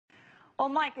Well,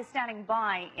 Mike is standing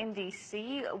by in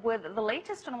D.C. with the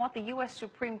latest on what the U.S.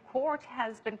 Supreme Court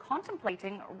has been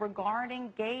contemplating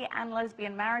regarding gay and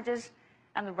lesbian marriages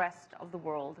and the rest of the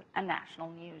world and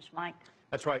national news. Mike.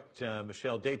 That's right,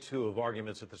 Michelle. Day 2 of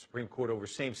arguments at the Supreme Court over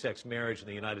same-sex marriage in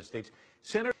the United States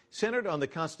centered on the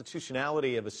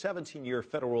constitutionality of a 17-year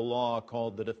federal law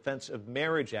called the Defense of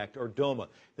Marriage Act, or DOMA.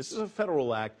 This is a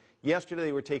federal act. Yesterday,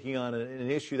 they were taking on an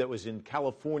issue that was in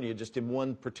California, just in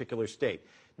one particular state.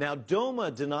 Now,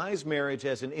 DOMA denies marriage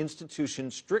as an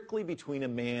institution strictly between a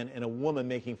man and a woman,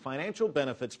 making financial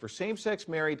benefits for same-sex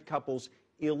married couples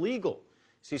illegal.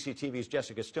 CCTV's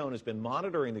Jessica Stone has been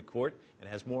monitoring the court and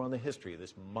has more on the history of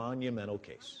this monumental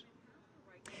case.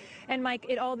 And Mike,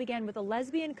 it all began with a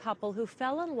lesbian couple who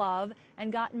fell in love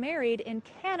and got married in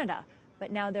Canada.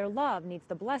 But now their love needs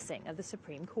the blessing of the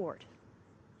Supreme Court.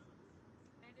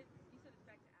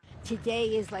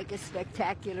 Today is like a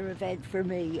spectacular event for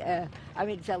me. I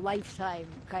mean, it's a lifetime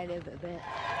kind of event.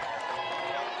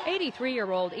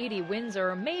 83-year-old Edie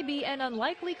Windsor may be an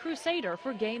unlikely crusader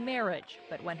for gay marriage,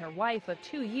 but when her wife of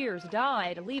 2 years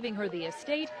died, leaving her the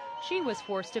estate, she was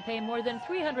forced to pay more than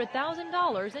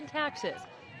 $300,000 in taxes.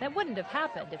 That wouldn't have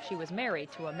happened if she was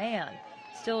married to a man.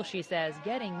 Still, she says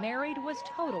getting married was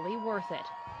totally worth it.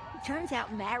 It turns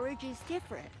out marriage is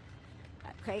different.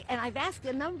 Okay, and I've asked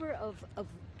a number of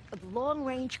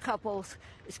long-range couples,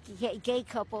 gay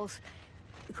couples,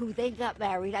 who then got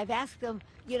married. I've asked them,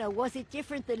 you know, was it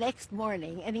different the next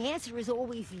morning? And the answer is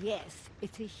always yes.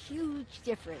 It's a huge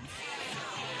difference.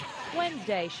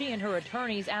 Wednesday, she and her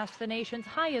attorneys asked the nation's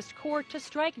highest court to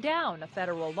strike down a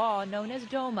federal law known as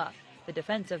DOMA. The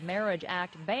Defense of Marriage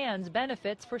Act bans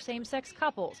benefits for same-sex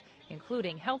couples,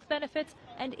 including health benefits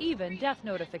and even death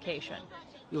notification.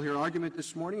 You'll hear argument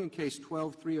this morning in Case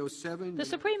 12-307. The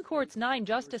Supreme Court's 9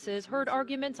 justices heard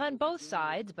arguments on both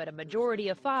sides, but a majority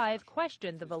of 5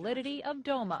 questioned the validity of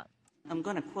DOMA. I'm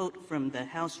going to quote from the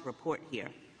House report here,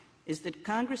 is that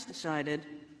Congress decided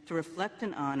to reflect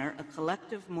and honor a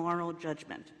collective moral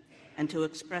judgment and to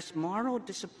express moral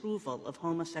disapproval of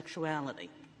homosexuality.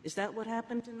 Is that what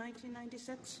happened in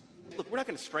 1996? Look, we're not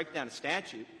going to strike down a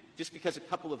statute just because a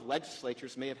couple of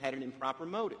legislatures may have had an improper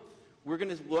motive. We're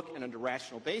going to look, and on a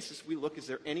rational basis, we look, is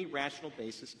there any rational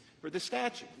basis for the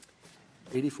statute?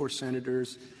 84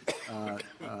 senators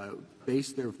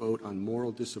based their vote on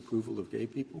moral disapproval of gay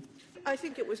people? I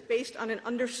think it was based on an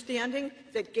understanding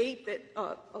that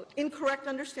incorrect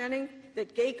understanding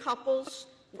that gay couples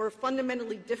were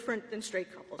fundamentally different than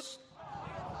straight couples.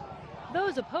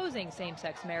 Those opposing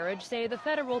same-sex marriage say the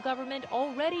federal government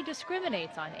already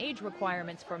discriminates on age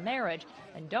requirements for marriage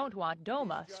and don't want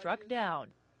DOMA struck down.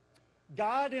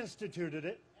 God instituted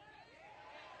it.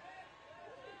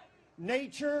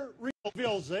 Nature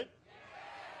reveals it.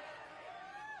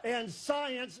 And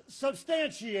science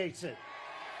substantiates it.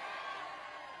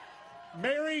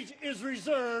 Marriage is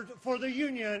reserved for the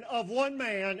union of one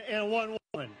man and one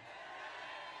woman.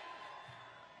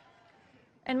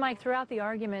 And Mike, throughout the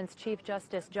arguments, Chief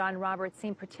Justice John Roberts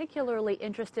seemed particularly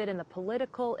interested in the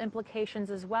political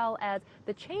implications as well as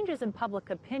the changes in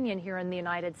public opinion here in the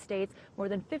United States. More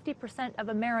than 50% of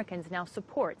Americans now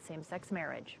support same-sex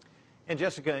marriage. And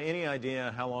Jessica, any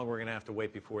idea how long we're going to have to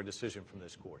wait before a decision from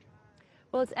this court?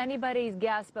 Well, it's anybody's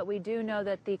guess, but we do know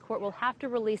that the court will have to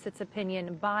release its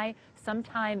opinion by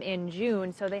sometime in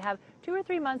June, so they have 2 or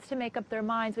 3 months to make up their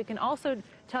minds. We can also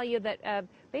tell you that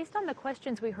based on the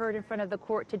questions we heard in front of the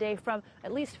court today from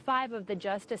at least 5 of the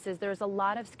justices, there's a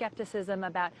lot of skepticism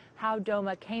about how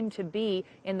DOMA came to be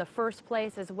in the first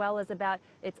place, as well as about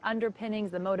its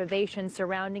underpinnings, the motivation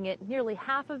surrounding it. Nearly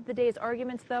half of the day's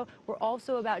arguments, though, were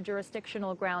also about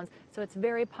jurisdictional grounds, so it's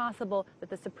very possible that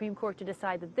the Supreme Court to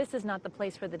decide that this is not the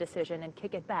place for the decision and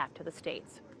kick it back to the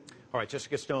states. All right,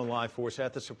 Jessica Stone live for us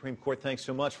at the Supreme Court. Thanks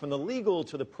so much. From the legal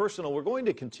to the personal, we're going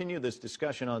to continue this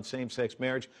discussion on same-sex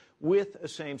marriage with a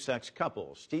same-sex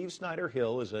couple. Steve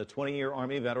Snyder-Hill is a 20-year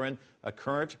Army veteran, a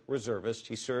current reservist.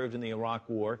 He served in the Iraq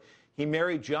War. He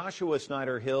married Joshua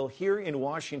Snyder-Hill here in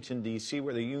Washington, D.C.,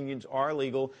 where the unions are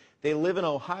legal. They live in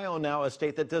Ohio now, a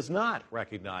state that does not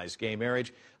recognize gay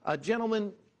marriage.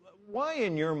 Gentlemen, why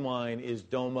in your mind is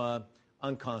DOMA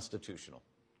unconstitutional?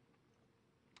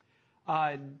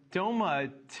 DOMA,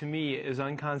 to me, is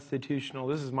unconstitutional.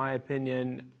 This is my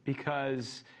opinion,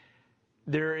 because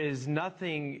there is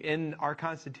nothing in our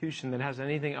Constitution that has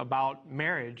anything about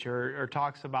marriage or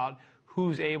talks about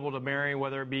who's able to marry,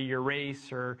 whether it be your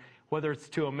race or whether it's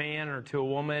to a man or to a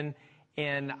woman.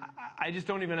 And I just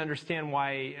don't even understand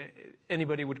why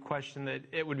anybody would question that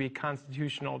it would be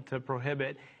constitutional to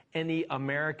prohibit any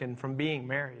American from being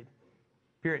married,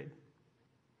 period.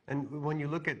 And when you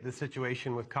look at the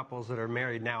situation with couples that are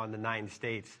married now in the 9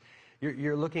 states,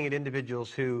 you're looking at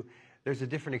individuals who there's a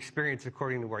different experience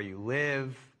according to where you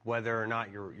live, whether or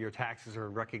not your taxes are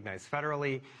recognized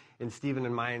federally. In Stephen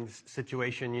and mine's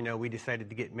situation, you know, we decided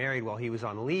to get married while he was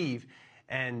on leave,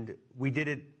 and we did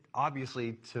it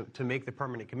obviously to make the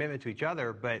permanent commitment to each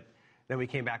other, but then we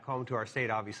came back home to our state,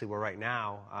 obviously, where right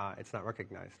now it's not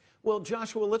recognized. Well,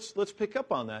 Joshua, let's pick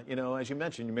up on that. You know, as you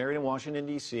mentioned, you're married in Washington,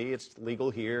 D.C. It's legal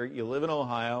here. You live in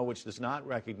Ohio, which does not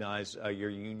recognize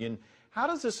your union. How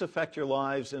does this affect your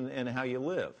lives and how you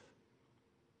live?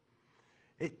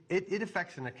 It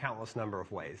affects in a countless number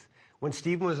of ways. When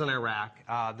Stephen was in Iraq,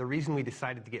 the reason we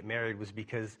decided to get married was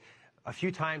because a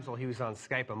few times while he was on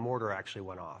Skype, a mortar actually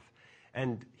went off.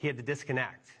 And he had to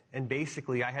disconnect. And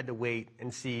basically, I had to wait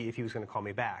and see if he was going to call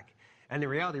me back. And the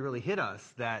reality really hit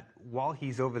us that while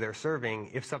he's over there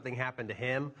serving, if something happened to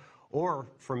him, or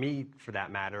for me, for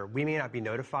that matter, we may not be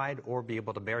notified or be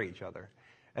able to bury each other.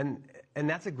 And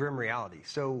that's a grim reality.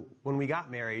 So when we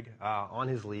got married on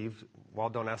his leave, while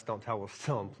Don't Ask, Don't Tell was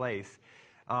still in place,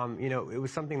 you know, it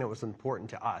was something that was important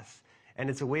to us. And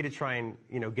it's a way to try and,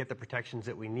 you know, get the protections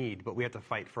that we need, but we have to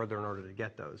fight further in order to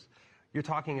get those. You're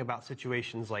talking about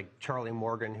situations like Charlie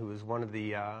Morgan, who was one of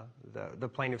the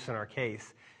plaintiffs in our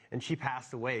case, and she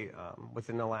passed away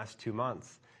within the last 2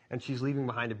 months. And she's leaving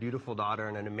behind a beautiful daughter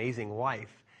and an amazing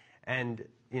wife. And,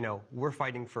 you know, we're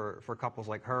fighting for couples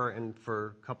like her and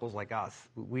for couples like us.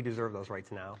 We deserve those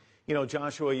rights now. You know,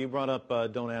 Joshua, you brought up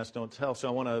Don't Ask, Don't Tell, so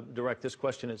I want to direct this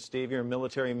question at Steve. You're a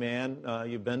military man.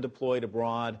 You've been deployed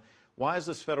abroad. Why is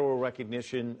this federal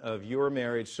recognition of your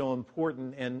marriage so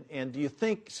important? And do you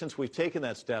think, since we've taken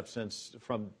that step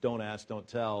from Don't Ask, Don't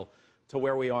Tell to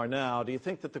where we are now, do you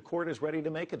think that the court is ready to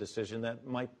make a decision that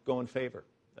might go in favor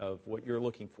of what you're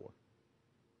looking for?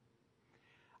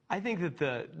 I think that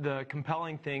the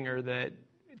compelling thing, or that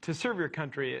to serve your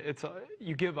country,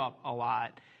 you give up a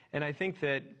lot. And I think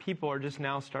that people are just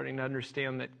now starting to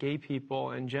understand that gay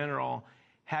people in general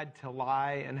had to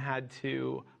lie and had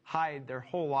to hide their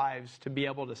whole lives to be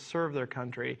able to serve their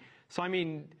country. So, I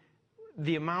mean,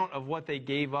 the amount of what they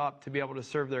gave up to be able to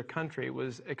serve their country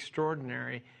was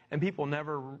extraordinary. And people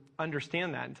never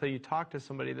understand that until you talk to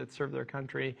somebody that served their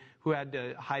country who had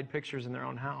to hide pictures in their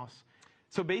own house.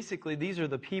 So basically, these are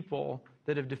the people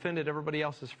that have defended everybody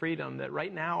else's freedom that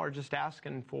right now are just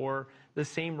asking for the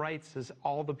same rights as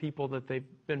all the people that they've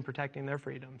been protecting their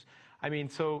freedoms. I mean,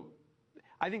 so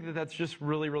I think that that's just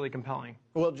really, really compelling.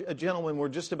 Well, gentlemen, we're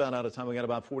just about out of time. We got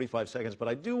about 45 seconds, but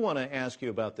I do want to ask you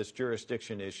about this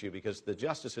jurisdiction issue because the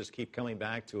justices keep coming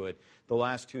back to it the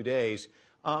last 2 days.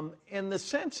 And the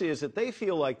sense is that they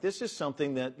feel like this is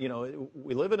something that, you know,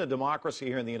 we live in a democracy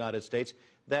here in the United States,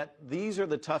 that these are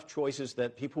the tough choices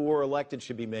that people who are elected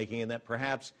should be making, and that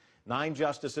perhaps 9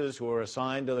 justices who are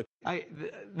assigned to the...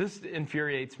 This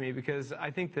infuriates me because I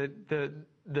think that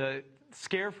the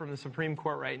scare from the Supreme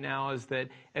Court right now is that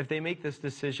if they make this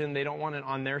decision, they don't want it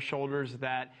on their shoulders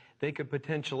that they could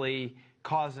potentially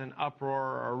cause an uproar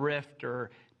or a rift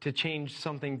or to change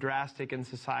something drastic in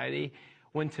society.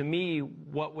 When to me,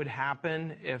 what would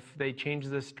happen if they changed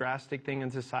this drastic thing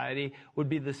in society would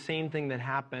be the same thing that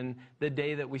happened the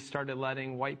day that we started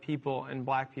letting white people and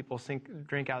black people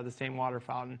drink out of the same water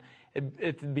fountain.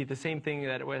 It'd be the same thing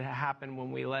that would happen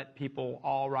when we let people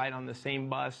all ride on the same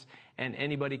bus and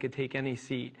anybody could take any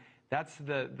seat. That's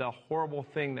the horrible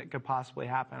thing that could possibly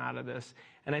happen out of this.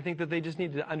 And I think that they just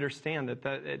need to understand that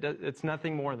it's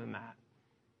nothing more than that.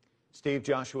 Steve,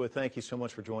 Joshua, thank you so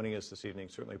much for joining us this evening.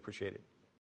 Certainly appreciate it.